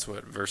 And that's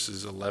what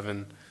verses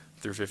 11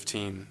 through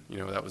 15,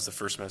 that was the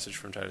first message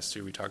from Titus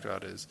 2 we talked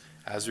about, is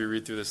as we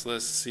read through this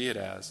list, see it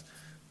as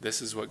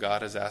this is what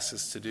God has asked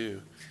us to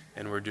do.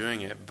 And we're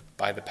doing it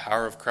by the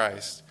power of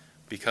Christ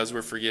because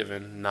we're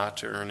forgiven, not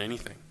to earn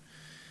anything.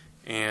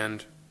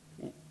 And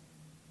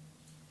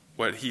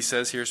what he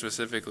says here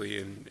specifically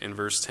in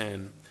verse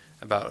 10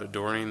 about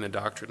adorning the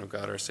doctrine of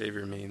God our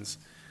Savior means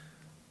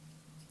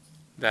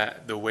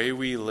that the way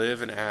we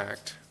live and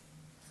act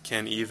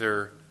can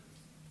either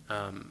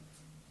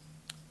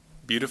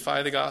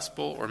beautify the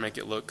gospel or make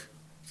it look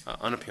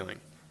unappealing.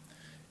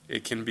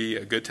 It can be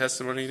a good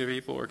testimony to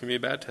people or it can be a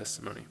bad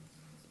testimony.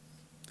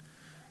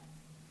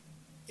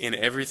 In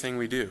everything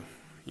we do,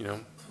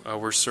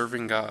 we're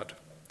serving God.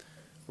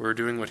 We're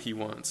doing what he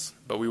wants,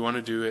 but we want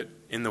to do it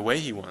in the way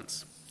he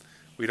wants.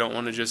 We don't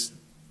want to just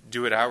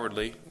do it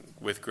outwardly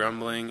with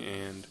grumbling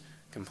and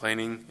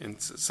complaining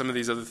and some of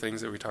these other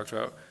things that we talked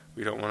about.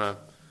 We don't want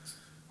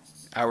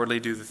to outwardly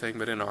do the thing,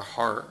 but in our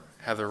heart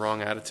have the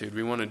wrong attitude.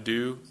 We want to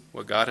do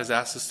what God has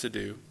asked us to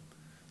do,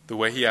 the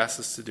way he asked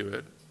us to do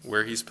it,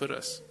 where he's put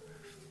us.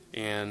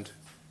 And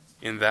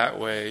in that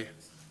way,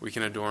 we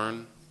can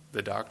adorn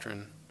the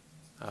doctrine.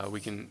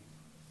 We can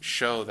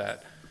show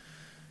that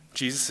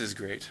Jesus is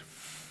great.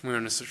 We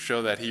want to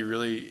show that he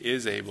really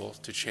is able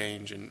to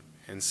change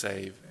and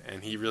save,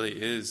 and he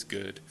really is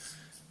good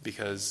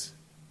because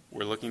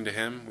we're looking to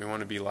him. We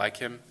want to be like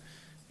him,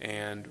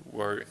 and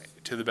we're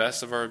to the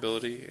best of our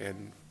ability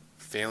and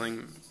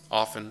failing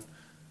often,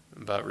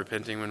 but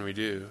repenting when we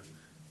do.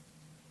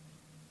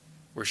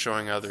 We're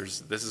showing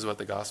others this is what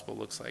the gospel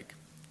looks like.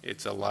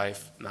 It's a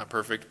life not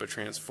perfect but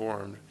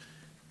transformed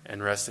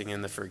and resting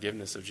in the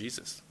forgiveness of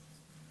Jesus.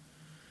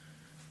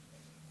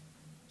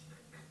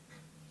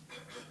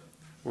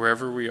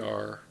 Wherever we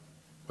are,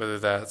 whether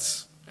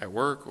that's at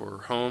work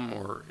or home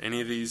or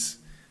any of these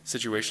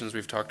situations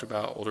we've talked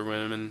about, older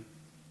women,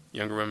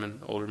 younger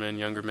women, older men,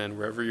 younger men,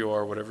 wherever you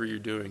are, whatever you're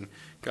doing,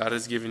 God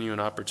has given you an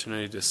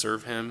opportunity to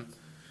serve him,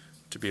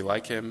 to be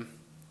like him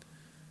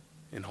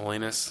in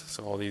holiness.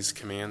 So all these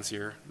commands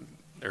here,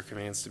 they're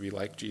commands to be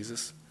like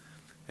Jesus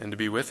and to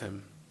be with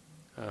him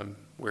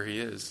where he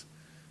is.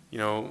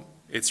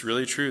 It's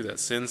really true that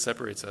sin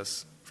separates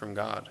us from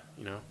God.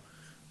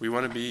 We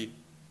want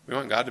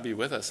God to be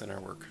with us in our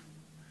work.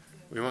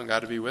 We want God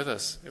to be with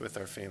us with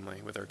our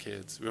family, with our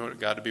kids. We want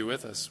God to be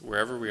with us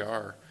wherever we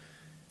are.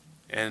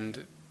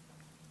 And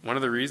one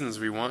of the reasons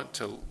we want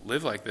to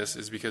live like this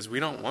is because we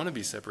don't want to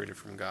be separated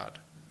from God.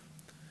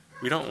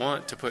 We don't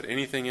want to put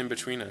anything in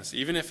between us,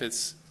 even if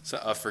it's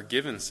a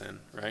forgiven sin,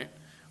 right?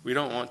 We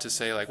don't want to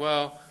say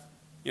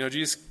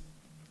Jesus,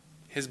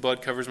 his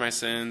blood covers my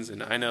sins,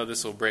 and I know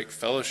this will break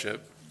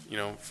fellowship,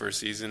 for a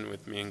season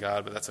with me and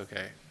God, but that's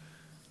okay.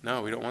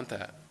 No, we don't want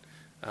that.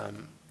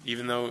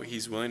 Even though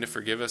he's willing to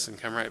forgive us and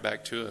come right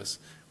back to us,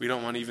 we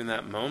don't want even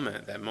that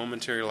moment, that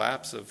momentary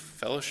lapse of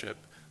fellowship,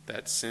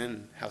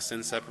 how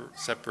sin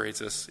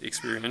separates us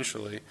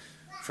experientially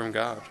from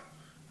God.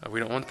 We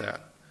don't want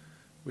that.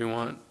 We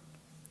want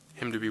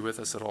him to be with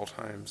us at all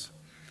times.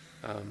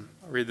 I'll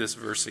read this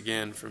verse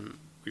again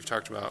we've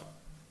talked about,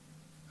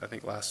 I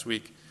think last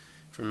week,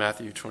 from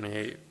Matthew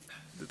 28,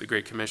 the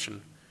Great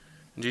Commission.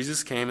 And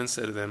Jesus came and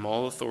said to them,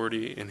 "All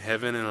authority in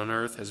heaven and on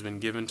earth has been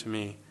given to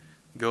me.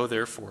 Go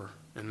therefore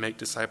and make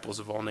disciples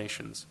of all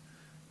nations,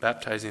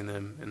 baptizing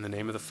them in the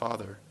name of the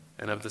Father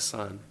and of the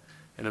Son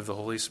and of the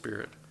Holy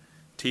Spirit,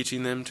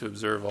 teaching them to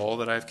observe all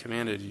that I have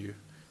commanded you.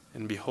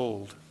 And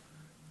behold,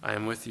 I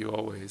am with you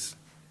always,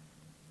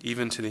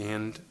 even to the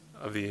end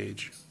of the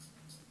age."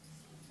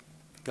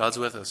 God's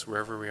with us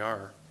wherever we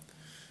are.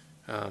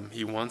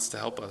 He wants to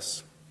help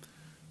us.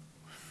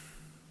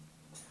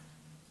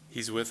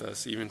 He's with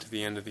us even to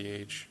the end of the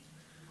age.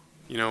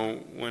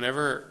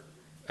 Whenever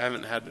I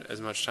haven't had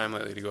as much time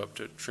lately to go up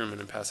to Truman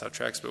and pass out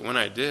tracts, but when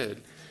I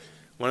did,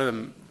 one of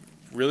the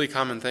really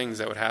common things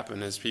that would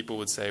happen is people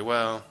would say,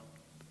 well,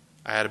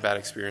 I had a bad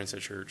experience at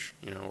church,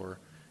 or,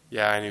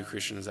 yeah, I knew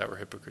Christians that were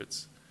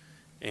hypocrites.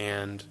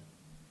 And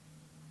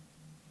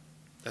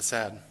that's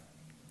sad.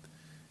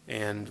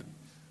 And,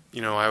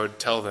 I would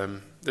tell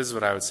them, this is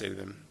what I would say to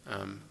them.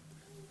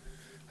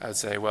 I would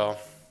say, well,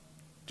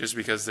 just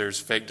because there's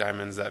fake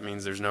diamonds, that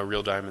means there's no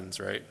real diamonds,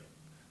 right?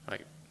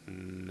 Like,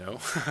 no.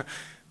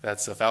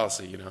 That's a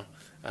fallacy,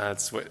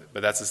 but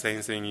that's the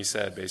same thing you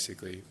said,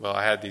 basically. Well,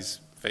 I had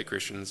these fake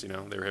Christians,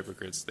 they were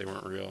hypocrites. They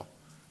weren't real.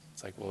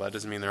 It's like, well, that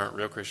doesn't mean there aren't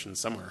real Christians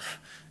somewhere.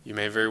 You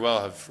may very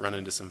well have run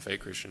into some fake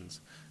Christians.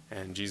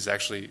 And Jesus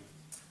actually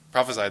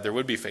prophesied there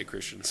would be fake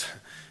Christians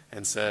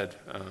and said,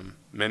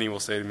 many will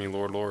say to me,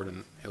 Lord, Lord,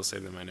 and he'll say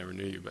to them, I never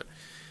knew you.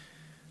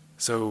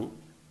 So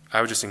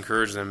I would just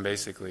encourage them,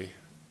 basically,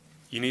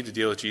 you need to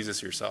deal with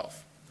Jesus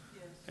yourself.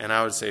 Yes. And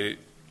I would say,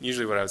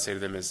 usually what I would say to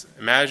them is,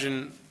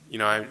 imagine,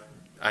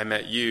 I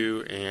met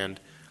you and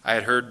I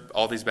had heard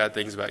all these bad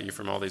things about you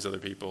from all these other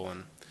people,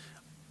 and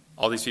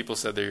all these people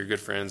said they're your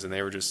good friends, and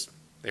they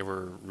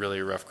were really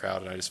a rough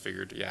crowd, and I just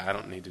figured, I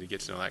don't need to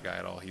get to know that guy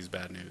at all. He's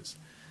bad news.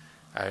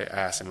 I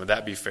asked him, would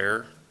that be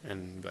fair?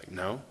 And he'd be like,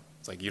 no.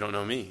 It's like, you don't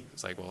know me.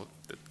 It's like, well,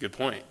 good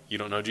point. You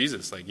don't know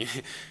Jesus. Like,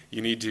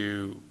 you need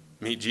to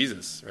meet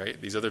Jesus, right?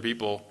 These other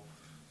people,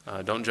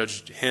 don't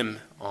judge him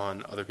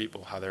on other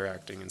people, how they're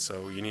acting. And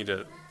so you need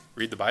to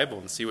read the Bible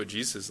and see what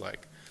Jesus is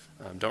like.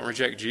 Don't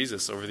reject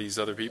Jesus over these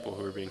other people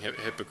who are being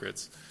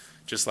hypocrites.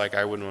 Just like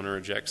I wouldn't want to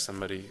reject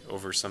somebody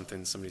over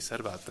something somebody said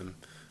about them.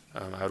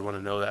 I would want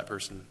to know that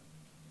person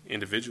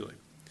individually.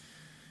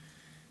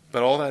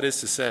 But all that is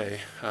to say,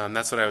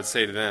 that's what I would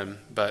say to them.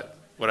 But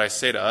what I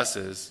say to us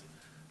is,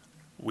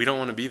 we don't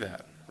want to be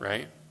that,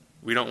 right?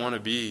 We don't want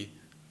to be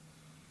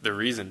the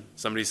reason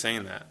somebody's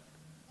saying that.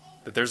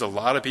 That there's a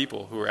lot of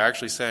people who are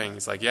actually saying,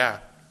 it's like, yeah,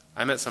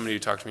 I met somebody who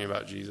talked to me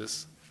about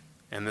Jesus,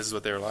 and this is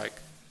what they were like,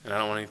 and I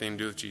don't want anything to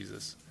do with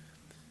Jesus.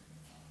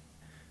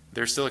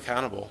 They're still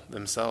accountable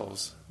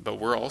themselves, but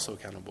we're also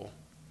accountable.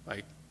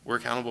 Like, we're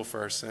accountable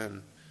for our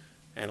sin,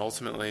 and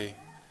ultimately,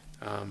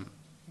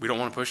 we don't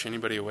want to push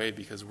anybody away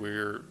because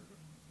we're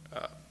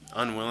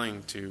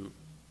unwilling to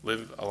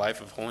live a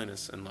life of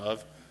holiness and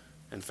love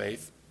and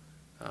faith.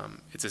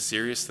 It's a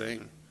serious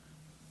thing,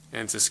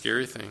 and it's a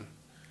scary thing.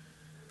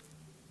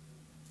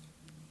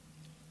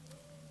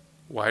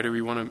 Why do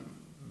we want to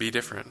be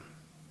different?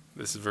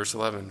 This is verse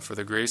 11. For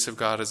the grace of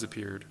God has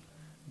appeared,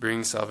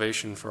 bringing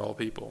salvation for all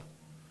people,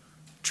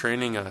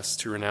 training us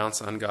to renounce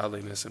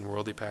ungodliness and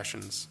worldly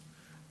passions,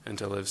 and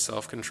to live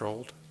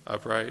self-controlled,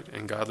 upright,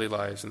 and godly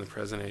lives in the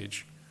present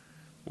age,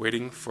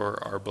 waiting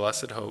for our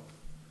blessed hope,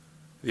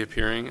 the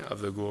appearing of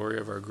the glory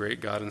of our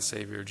great God and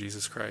Savior,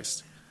 Jesus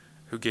Christ,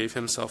 who gave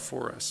himself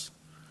for us,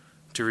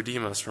 to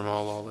redeem us from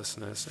all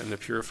lawlessness, and to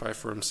purify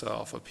for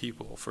himself a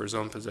people for his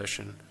own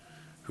possession,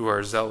 who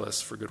are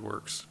zealous for good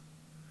works.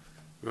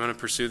 We want to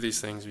pursue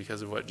these things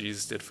because of what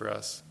Jesus did for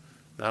us.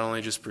 Not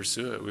only just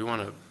pursue it, we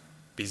want to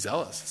be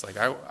zealous. It's like,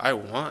 I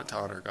want to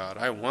honor God.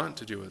 I want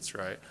to do what's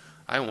right.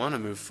 I want to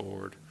move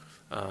forward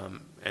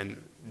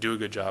and do a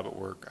good job at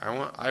work.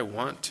 I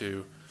want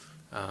to,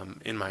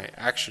 in my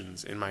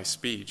actions, in my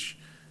speech,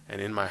 and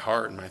in my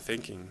heart and my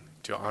thinking,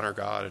 to honor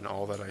God in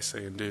all that I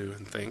say and do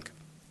and think.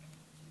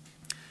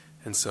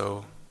 And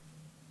so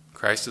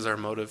Christ is our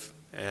motive,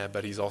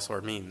 but he's also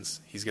our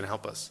means. He's going to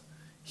help us.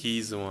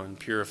 He's the one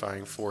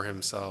purifying for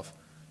himself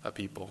a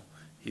people.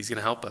 He's going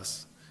to help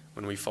us.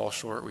 When we fall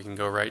short, we can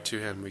go right to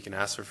him. We can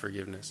ask for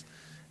forgiveness,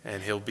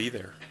 and he'll be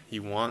there. He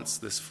wants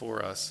this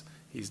for us.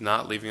 He's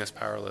not leaving us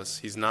powerless.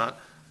 He's not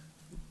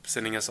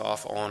sending us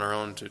off all on our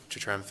own to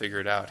try and figure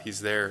it out.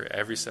 He's there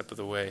every step of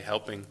the way,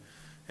 helping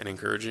and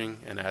encouraging,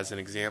 and as an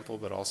example,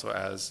 but also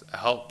as a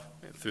help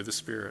through the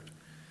Spirit.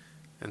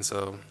 And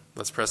so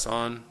let's press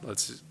on.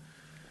 Let's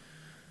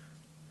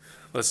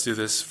do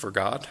this for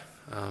God,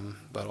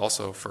 but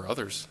also for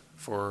others,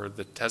 for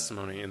the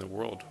testimony in the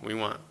world. We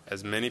want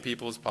as many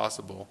people as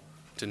possible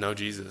to know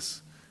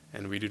Jesus,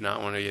 and we do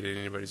not want to get in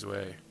anybody's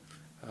way.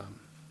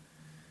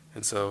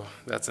 And so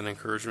that's an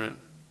encouragement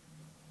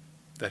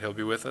that he'll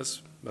be with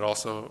us, but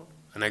also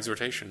an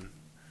exhortation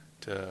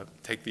to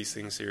take these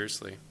things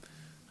seriously.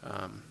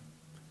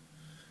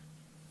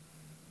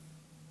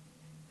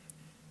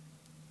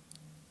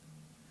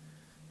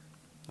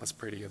 Let's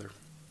pray together.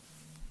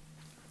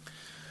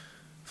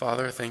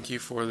 Father, thank you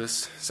for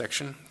this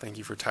section. Thank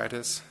you for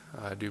Titus.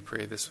 I do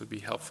pray this would be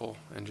helpful,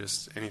 and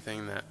just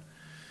anything that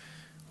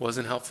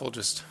wasn't helpful,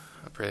 just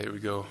I pray that it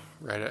would go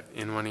right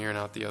in one ear and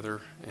out the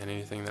other, and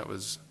anything that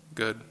was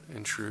good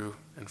and true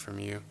and from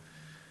you,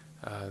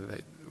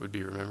 that would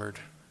be remembered.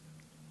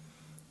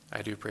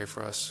 I do pray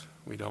for us.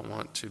 We don't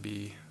want to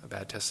be a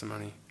bad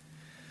testimony.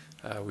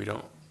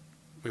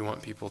 We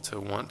want people to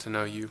want to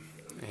know you,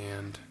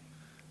 and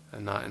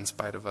not in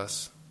spite of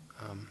us.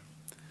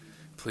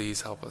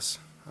 Please help us.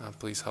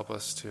 Please help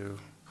us to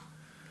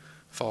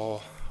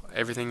follow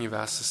everything you've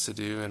asked us to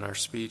do in our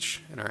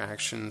speech, in our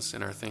actions,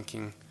 in our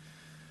thinking.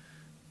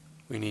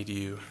 We need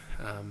you.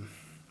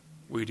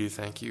 We do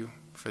thank you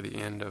for the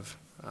end of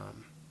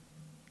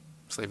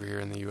slavery here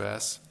in the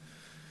U.S.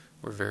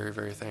 We're very,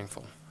 very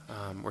thankful.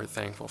 We're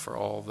thankful for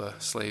all the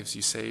slaves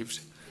you saved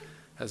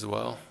as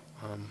well.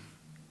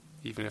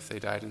 Even if they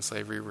died in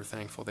slavery, we're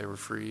thankful they were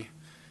free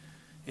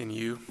in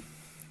you.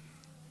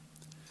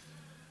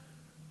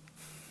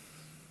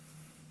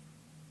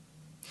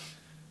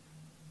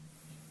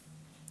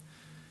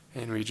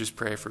 And we just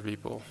pray for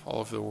people all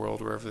over the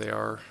world, wherever they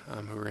are,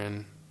 who are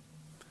in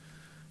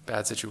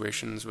bad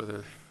situations,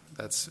 whether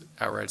that's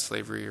outright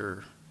slavery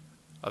or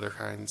other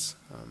kinds.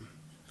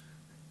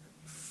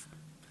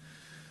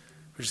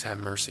 We just have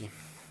mercy.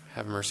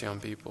 Have mercy on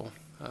people.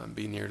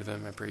 Be near to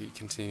them. I pray you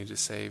continue to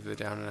save the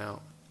down and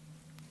out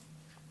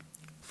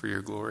for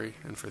your glory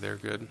and for their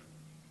good.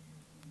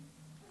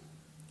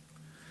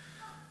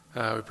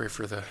 We pray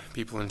for the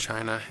people in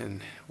China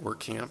and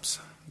work camps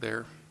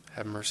there.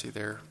 Have mercy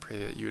there. Pray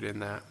that you would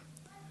end that.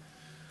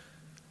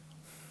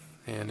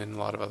 And in a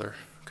lot of other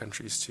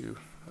countries too.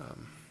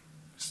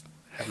 Just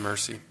have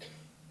mercy.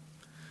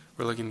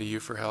 We're looking to you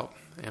for help,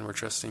 and we're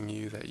trusting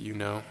you that you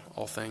know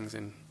all things,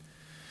 and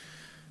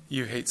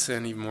you hate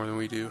sin even more than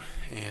we do,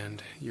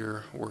 and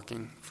you're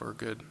working for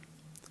good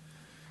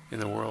in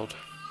the world.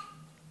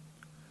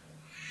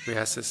 We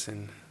ask this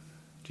in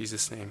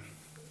Jesus' name.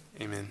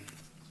 Amen.